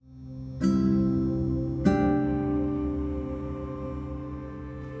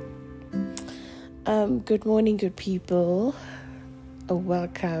Good morning, good people.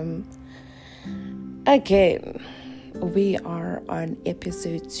 Welcome again. We are on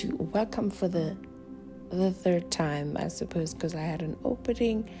episode 2. Welcome for the third time, I suppose, because I had an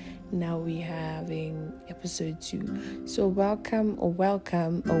opening. Now we're having episode 2. So welcome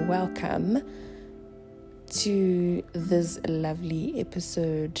to this lovely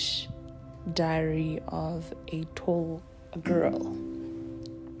episode, Diary of a Tall Girl.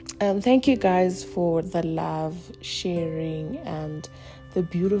 Thank you guys for the love, sharing, and the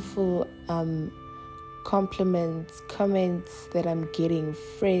beautiful compliments, comments that I'm getting,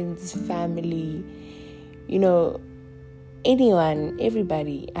 friends, family, anyone,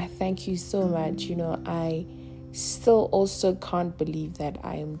 everybody. I thank you so much. I still also can't believe that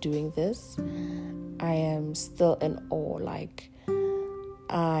I am doing this. I am still in awe.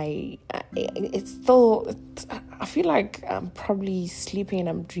 I feel like I'm probably sleeping and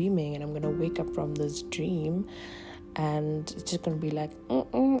I'm dreaming, and I'm going to wake up from this dream and it's just going to be like,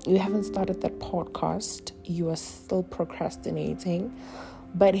 you haven't started that podcast. You are still procrastinating.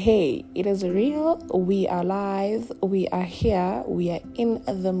 But hey, it is real. We are live. We are here. We are in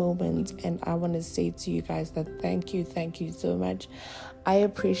the moment. And I want to say to you guys that thank you so much. I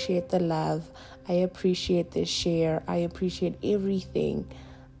appreciate the love. I appreciate the share. I appreciate everything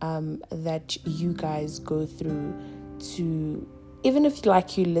that you guys go through to, even if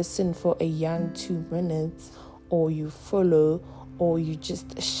you listen for a young 2 minutes, or you follow, or you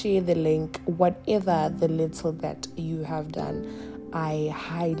just share the link, whatever the little that you have done, I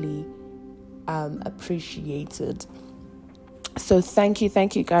highly appreciate it. So thank you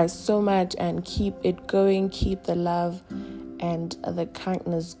guys so much, and keep it going, keep the love and the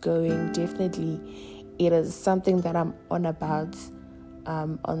kindness going. Definitely, it is something that I'm on about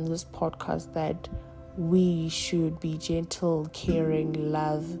on this podcast, that we should be gentle, caring,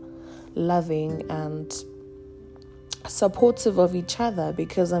 loving, and supportive of each other,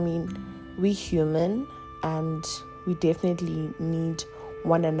 because we're human and we definitely need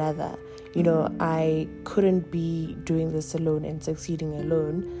one another. I couldn't be doing this alone and succeeding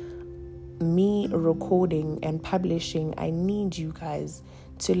alone. Me recording and publishing, I need you guys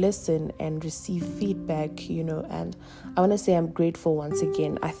to listen and receive feedback, and I want to say I'm grateful once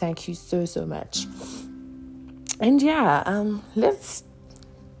again. I thank you so much. And let's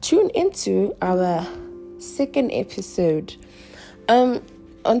tune into our second episode.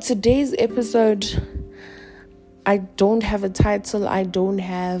 On today's episode, I don't have a title. I don't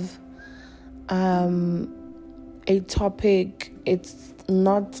have a topic. It's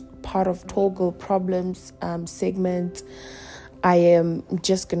not part of Toggle Problems segment. I am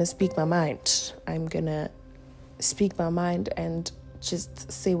just going to speak my mind. I'm going to speak my mind and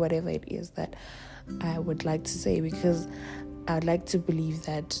just say whatever it is that I would like to say, because I'd like to believe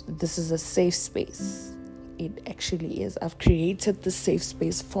that this is a safe space. It actually is. I've created this safe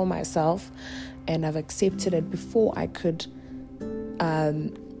space for myself, and I've accepted it before I could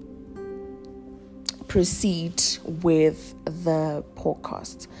proceed with the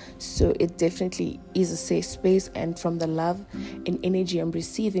podcast. So it definitely is a safe space, and from the love and energy I'm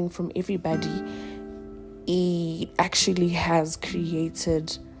receiving from everybody, it actually has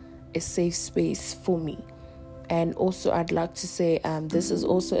created a safe space for me. And also, I'd like to say this is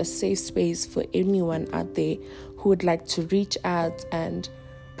also a safe space for anyone out there who would like to reach out and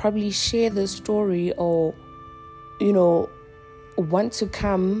probably share the story, or want to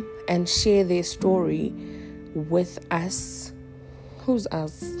come and share their story with us. Who's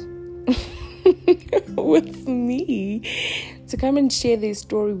us? With me. To come and share their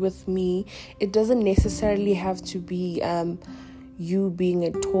story with me. It doesn't necessarily have to be you being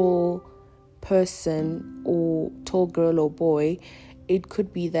a tall person or tall girl or boy. It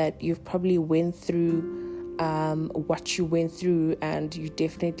could be that you've probably went through what you went through, and you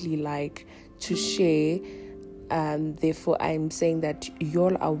definitely like to share. Therefore, I'm saying that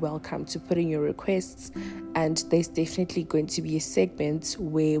y'all are welcome to put in your requests, and there's definitely going to be a segment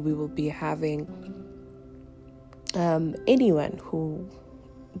where we will be having anyone who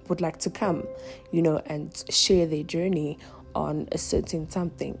would like to come, and share their journey on a certain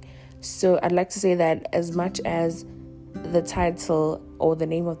something. So I'd like to say that as much as the title or the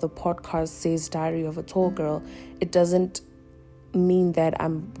name of the podcast says Diary of a Tall Girl, it doesn't mean that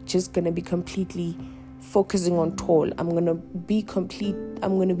I'm just going to be completely focusing on tall. I'm going to be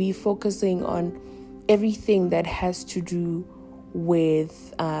focusing on everything that has to do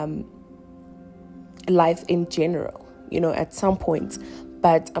with life in general, at some point.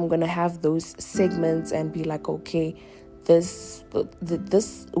 But I'm going to have those segments and be like, okay, this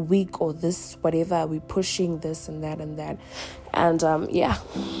week or this whatever, we're pushing this and that and that. And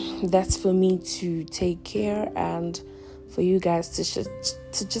that's for me to take care, and for you guys to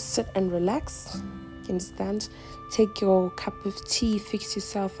just sit and relax. You understand? Take your cup of tea, fix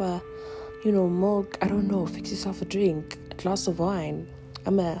yourself a milk, I don't know, fix yourself a drink, a glass of wine.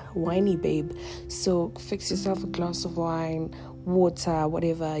 I'm a winey babe, so fix yourself a glass of wine, water,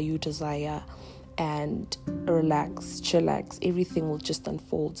 whatever you desire, and relax, chillax. Everything will just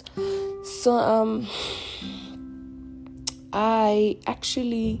unfold. So I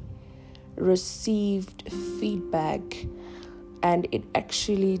actually received feedback, and it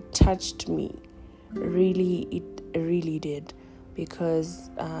actually touched me. Really, it really did,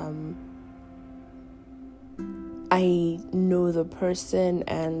 because I know the person,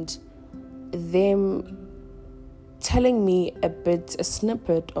 and them telling me a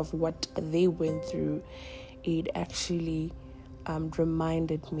snippet of what they went through, it actually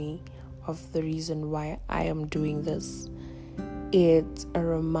reminded me of the reason why I am doing this. It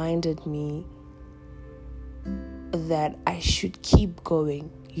reminded me that I should keep going.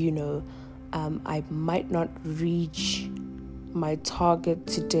 I might not reach my target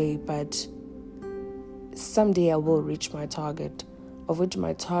today, but someday I will reach my target, of which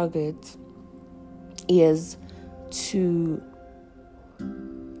my target is to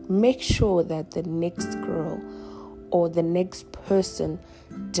make sure that the next girl or the next person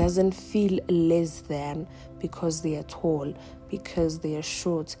doesn't feel less than because they are tall, because they are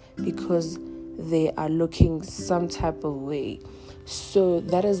short, because they are looking some type of way. So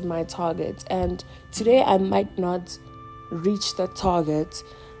that is my target. And today I might not reach that target,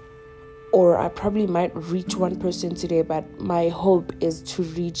 or I probably might reach one person today, but my hope is to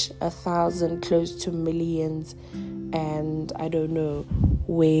reach 1,000, close to millions, and I don't know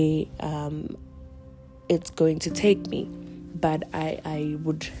where it's going to take me. But I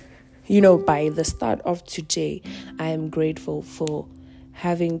would, by the start of today, I am grateful for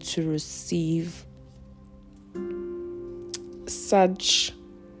having to receive such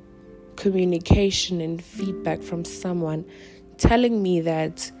communication and feedback from someone telling me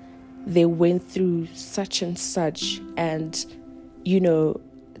that they went through such and such, and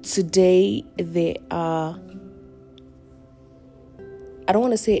today they are, I don't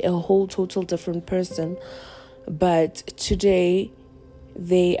want to say a whole total different person, but today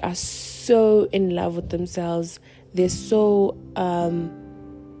they are so in love with themselves. They're so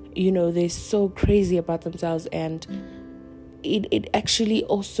they're so crazy about themselves. And it actually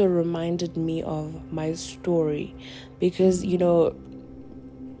also reminded me of my story, because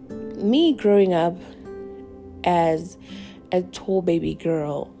me growing up as a tall baby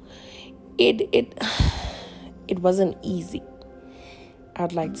girl, it wasn't easy.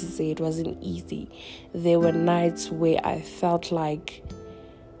 I'd like to say it wasn't easy. There were nights where I felt like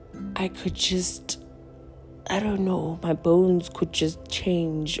I could just, I don't know, my bones could just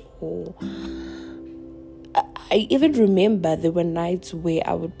change. Or I even remember there were nights where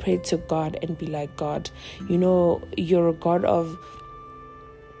I would pray to God and be like, God, you're a God of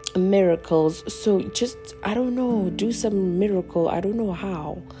miracles, so just, I don't know, do some miracle, I don't know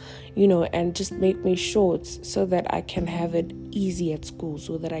how, and just make me short so that I can have it easy at school,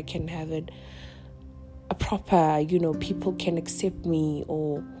 so that I can have it a proper, people can accept me,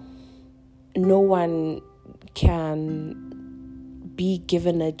 or no one can be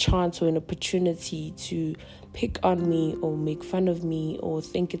given a chance or an opportunity to pick on me or make fun of me or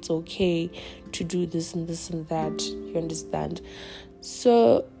think it's okay to do this and this and that, you understand?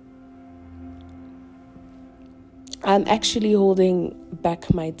 So I'm actually holding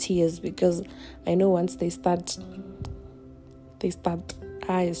back my tears, because I know once they start,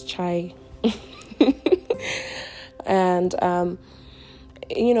 eyes chai. And,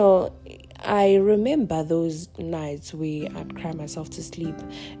 I remember those nights where I'd cry myself to sleep.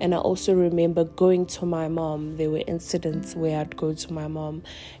 And I also remember going to my mom. There were incidents where I'd go to my mom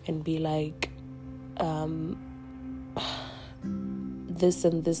and be like, this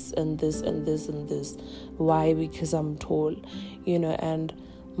and this and this and this and this. Why? Because I'm tall, and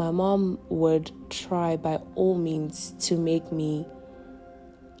my mom would try by all means to make me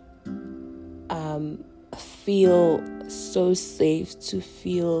feel so safe, to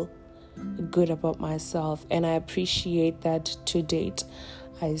feel good about myself. And I appreciate that to date.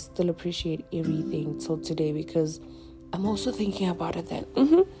 I still appreciate everything till today, because I'm also thinking about it that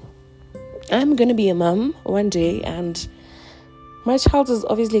I'm going to be a mom one day, and my child is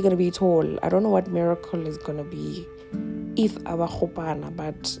obviously going to be tall. I don't know what miracle is going to be if our khopana,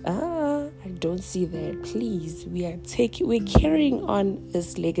 but I don't see that. Please, we're carrying on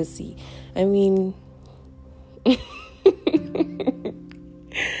this legacy. I mean,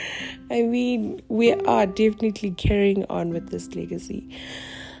 I mean, we are definitely carrying on with this legacy.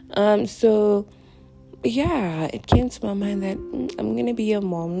 So yeah, it came to my mind that I'm gonna be a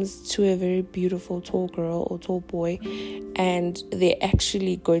mom's to a very beautiful tall girl or tall boy, and they're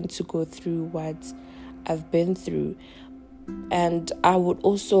actually going to go through what I've been through. And I would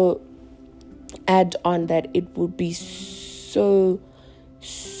also add on that it would be so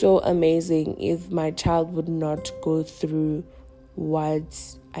amazing if my child would not go through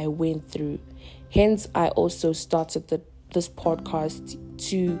what I went through. Hence, I also started this podcast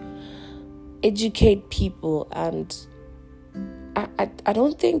to educate people, and I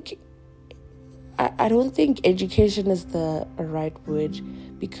don't think education is the right word,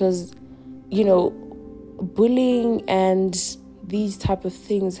 because bullying and these type of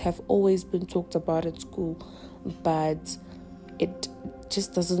things have always been talked about at school, but it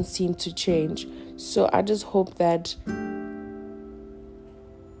just doesn't seem to change. So I just hope that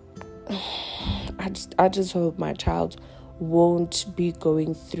I just hope my child won't be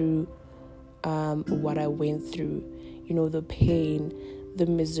going through what I went through. The pain, the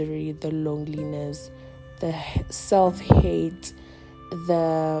misery, the loneliness, the self-hate,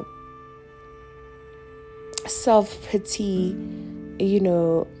 the self-pity,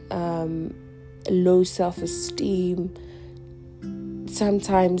 low self-esteem,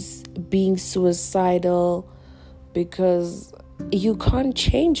 sometimes being suicidal, because you can't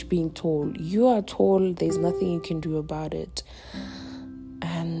change being tall. You are tall, there's nothing you can do about it,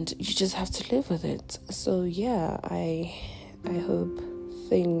 and you just have to live with it. So yeah, I hope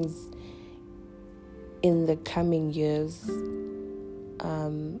things in the coming years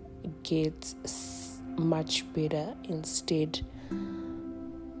get much better instead.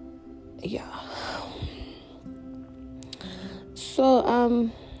 Yeah. So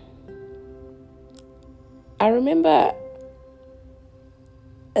I remember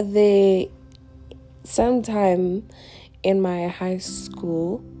sometime in my high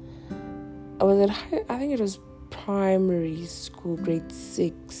school, I think it was primary school, grade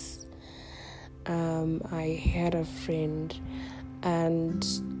 6. I had a friend, and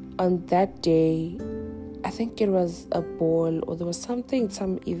on that day, I think it was a ball, or there was some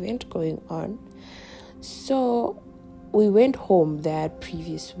event going on. So we went home that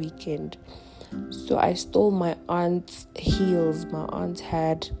previous weekend. So I stole my aunt's heels. My aunt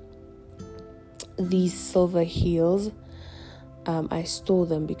had these silver heels. I stole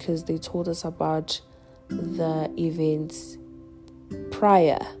them because they told us about the events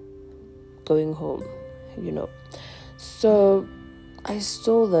prior going home, So I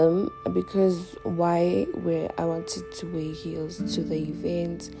stole them because I wanted to wear heels to the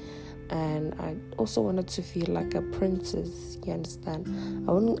event, and I also wanted to feel like a princess. You understand?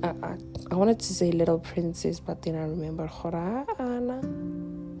 I wanted to say little princess, but then I remembered Anna.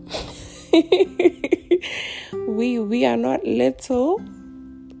 we are not little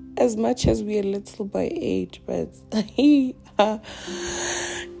as much as we are little by age, but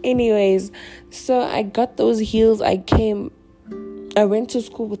anyways, so I got those heels. I went to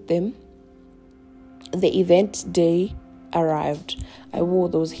school with them. The event day arrived. I wore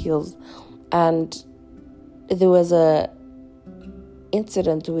those heels, and there was a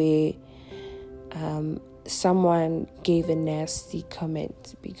incident where someone gave a nasty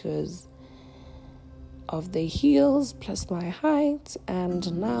comment because of the heels plus my height,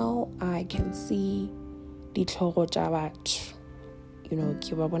 and now I can see the tlhogo tsa batho.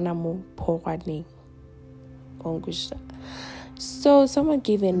 Ke ba bona mo phogwaneng. So someone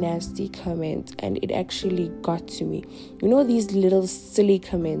gave a nasty comment, and it actually got to me. These little silly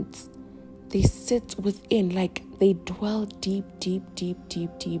comments, they sit within, like they dwell deep.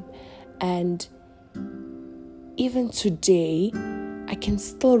 And even today, I can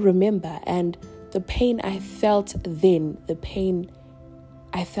still remember. And the pain I felt then,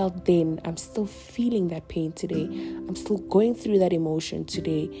 I'm still feeling that pain today. I'm still going through that emotion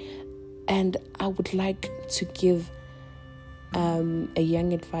today. And I would like to give a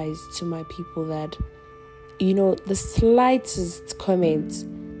young advice to my people that, the slightest comment,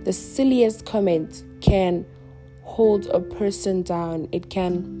 the silliest comment can hold a person down. It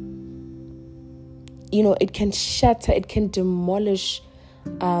can, it can shatter, it can demolish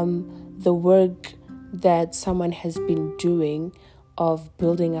the work that someone has been doing of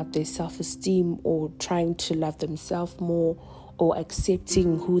building up their self-esteem, or trying to love themselves more, or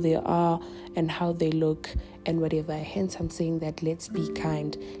accepting who they are and how they look and whatever. Hence, I'm saying that let's be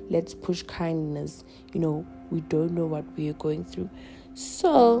kind. Let's push kindness. We don't know what we are going through.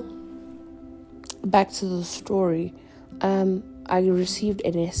 So, back to the story. I received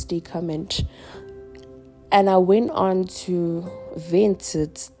an SD comment, And I went on to vent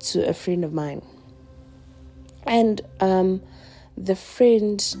it to a friend of mine. And the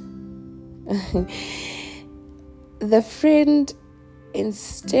friend,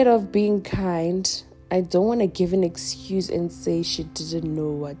 instead of being kind, I don't want to give an excuse and say she didn't know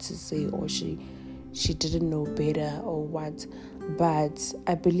what to say, or she didn't know better or what. But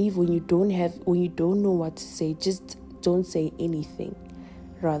I believe when you don't know what to say, just don't say anything,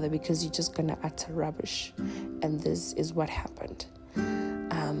 rather, because you're just gonna utter rubbish. And this is what happened.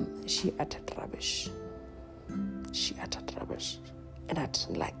 She uttered rubbish, and I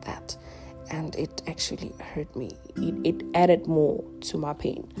didn't like that, and it actually hurt me. It added more to my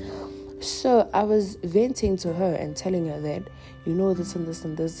pain. So I was venting to her and telling her that, this and this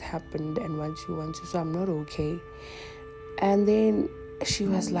and this happened, and want to, so I'm not okay. And then she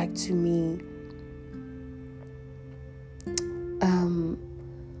was like to me,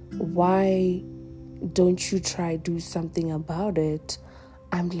 why don't you try do something about it?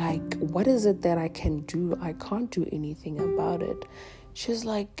 I'm like, what is it that I can do? I can't do anything about it. She's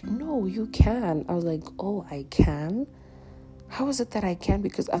like, no, you can. I was like, oh, I can? How is it that I can?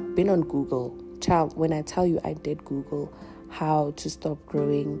 Because I've been on Google. Child, when I tell you I did Google how to stop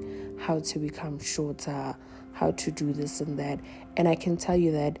growing, how to become shorter, how to do this and that. And I can tell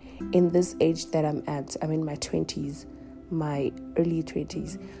you that in this age that I'm at, I'm in my 20s, my early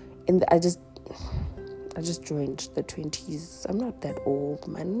 20s. And I just joined the 20s. I'm not that old,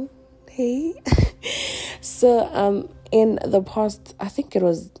 man. Hey. So in the past, I think it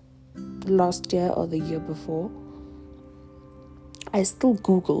was last year or the year before, I still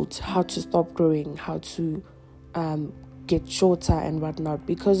Googled how to stop growing, how to get shorter and whatnot,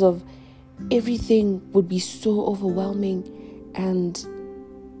 because of everything would be so overwhelming. And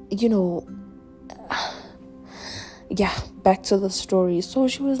back to the story. So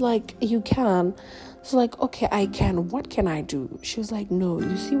she was like, you can. So like, okay, I can. What can I do? She was like, no,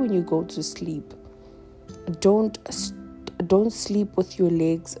 you see, when you go to sleep, don't sleep with your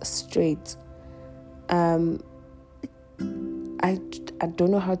legs straight. I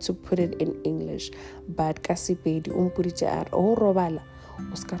don't know how to put it in English, but kasipedi umpurite ar o robala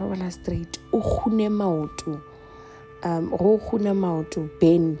uska robala straight o khune maoto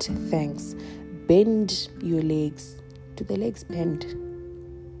bend. Thanks. Bend your legs. Do the legs bend?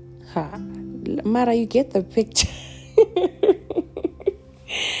 Mara, you get the picture.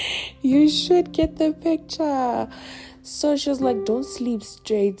 You should get the picture. So she was like, don't sleep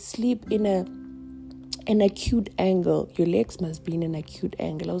straight, sleep in an acute angle. Your legs must be in an acute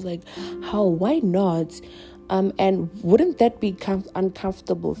angle. I was like, how? Why not? And wouldn't that be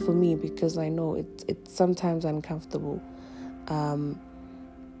uncomfortable for me? Because I know it's sometimes uncomfortable.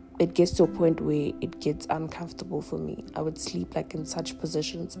 It gets to a point where it gets uncomfortable for me. I would sleep like in such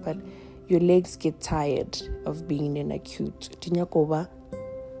positions, but your legs get tired of being in acute. Tinyakoba,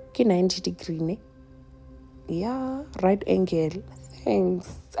 ke 90 degree. Yeah, right angle.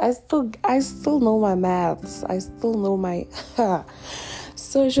 Thanks. I still know my maths. I still know my.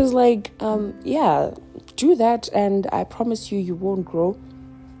 So she was like, yeah, do that, and I promise you won't grow.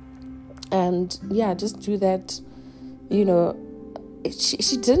 And yeah, just do that. She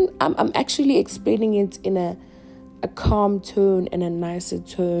didn't. I'm actually explaining it in a calm tone and a nicer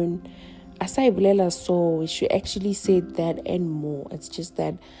tone. Asai Bulela, so she actually said that and more. It's just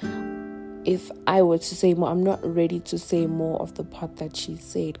that if I were to say more, I'm not ready to say more of the part that she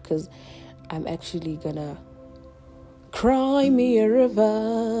said, because I'm actually gonna cry me a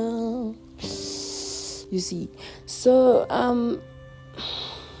river. You see, so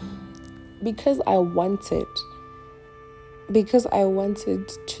because I wanted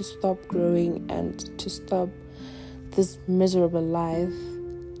to stop growing and to stop this miserable life,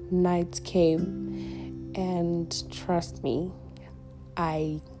 night came, and trust me,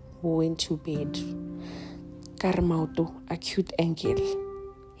 I went to bed. Karmauto, acute angle.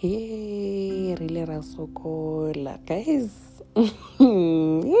 Hey, really rasokola, guys.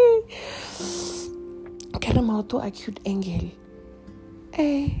 Karmauto, acute angle.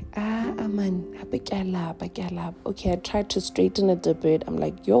 Hey, man, bakalab. Okay, I tried to straighten it a bit. I'm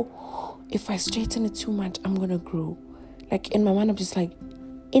like, if I straighten it too much, I'm gonna grow. Like in my mind, I'm just like,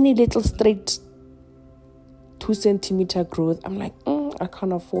 any little straight 2 centimeter growth, I'm like, I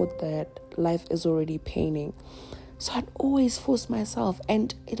can't afford that. Life is already paining. So I'd always force myself,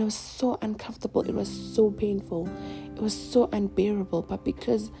 and it was so uncomfortable. It was so painful. It was so unbearable. But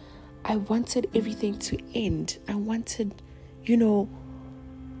because I wanted everything to end, I wanted,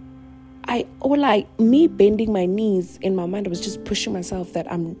 me bending my knees in my mind, I was just pushing myself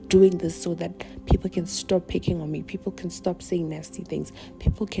that I'm doing this so that people can stop picking on me, people can stop saying nasty things,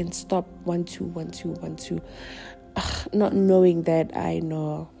 people can stop 1 2 1 2 1 2, not knowing that I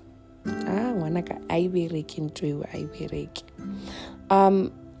know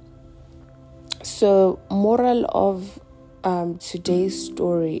so moral of today's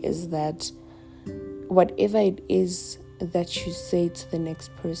story is that whatever it is that you say to the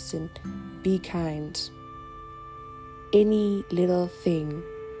next person, be kind. Any little thing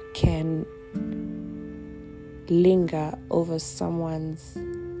can linger over someone's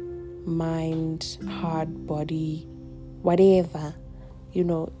mind, heart, body, whatever. You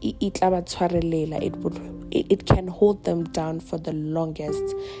know, it can hold them down for the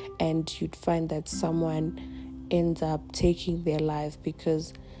longest, and you'd find that someone ends up taking their life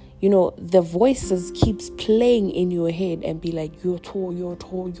because, you know, the voices keeps playing in your head and be like, you're tall, you're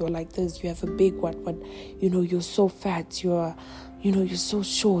like this, you have a big what, you know, you're so fat, you're so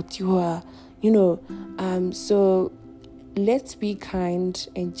short, so let's be kind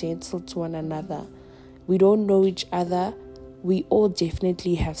and gentle to one another. We don't know each other. We all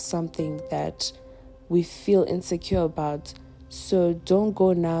definitely have something that we feel insecure about. So don't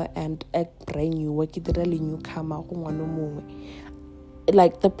go now and act brand new.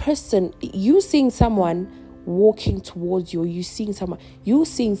 Like the person, you seeing someone walking towards you, you seeing someone,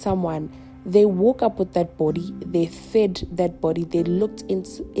 they woke up with that body, they fed that body, they looked in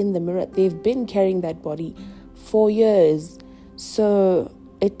the mirror, they've been carrying that body for years. So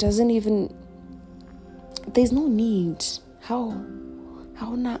it doesn't even, there's no need.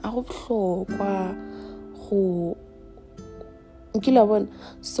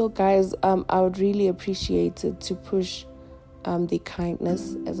 So guys, I would really appreciate it to push the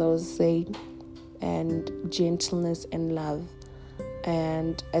kindness, as I was saying, and gentleness and love.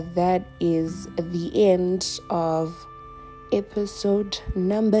 And that is the end of episode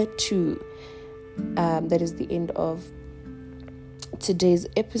number 2. That is the end of today's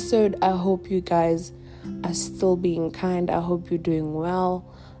episode. I hope you guys are still being kind. I hope you're doing well.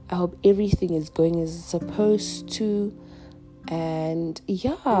 I hope everything is going as it's supposed to. And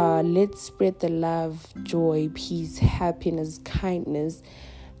yeah, let's spread the love, joy, peace, happiness, kindness.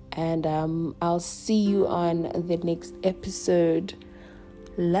 And I'll see you on the next episode.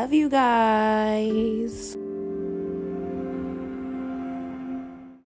 Love you guys.